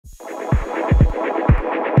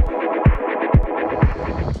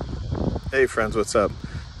Hey friends, what's up?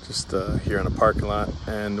 Just here in a parking lot,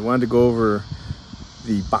 and wanted to go over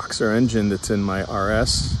the Boxer engine that's in my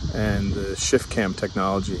RS and the shift cam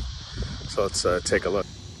technology. So let's take a look.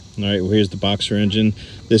 All right, well, here's the Boxer engine.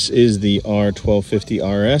 This is the R1250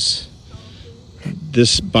 RS.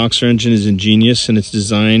 This Boxer engine is ingenious in its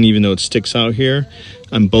design, even though it sticks out here.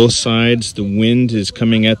 On both sides, the wind is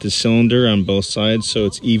coming at the cylinder on both sides, so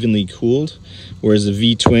it's evenly cooled. Whereas the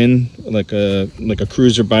V-twin, like a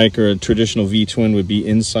cruiser bike or a traditional V-twin, would be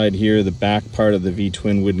inside here. The back part of the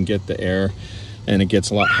V-twin wouldn't get the air, and it gets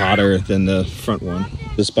a lot hotter than the front one.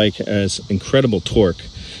 This bike has incredible torque.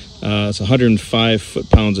 It's 105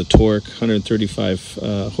 foot-pounds of torque, 135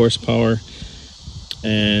 horsepower,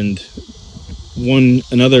 and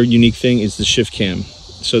another unique thing is the shift cam.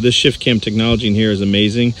 So this shift cam technology in here is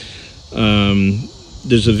amazing.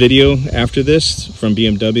 There's a video after this from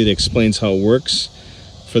BMW that explains how it works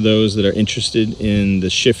for those that are interested in the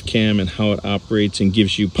shift cam and how it operates and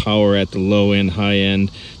gives you power at the low end, high end,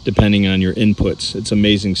 depending on your inputs. It's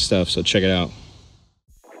amazing stuff, so check it out.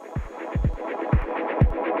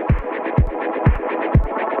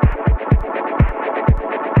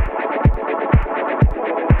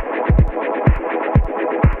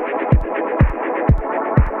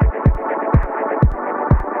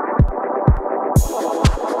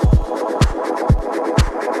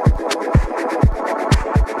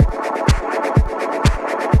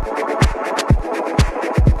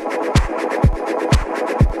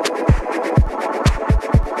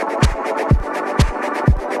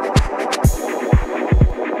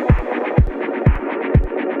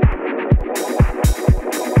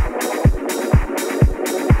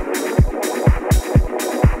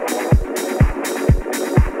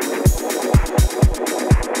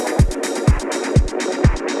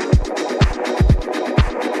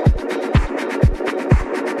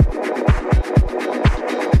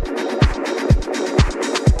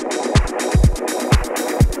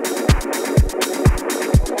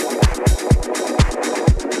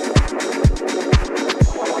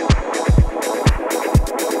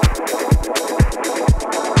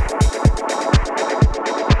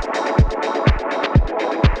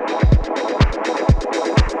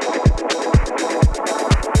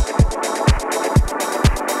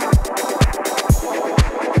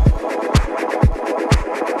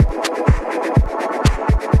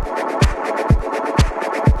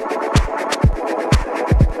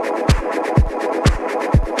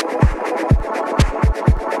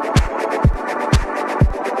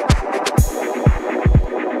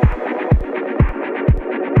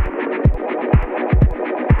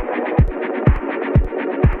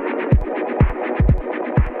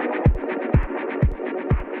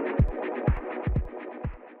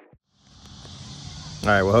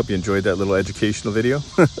 All right, well, I hope you enjoyed that little educational video.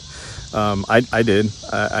 I did.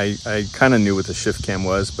 I kind of knew what the shift cam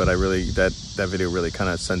was, but that video really kind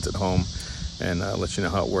of sent it home and let you know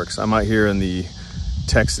how it works. I'm out here in the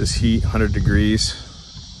Texas heat, 100 degrees.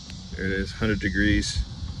 There it is, 100 degrees.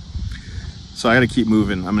 So I got to keep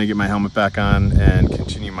moving. I'm going to get my helmet back on and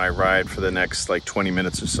continue my ride for the next like 20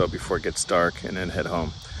 minutes or so before it gets dark, and then head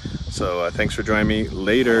home. So thanks for joining me.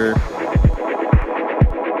 Later.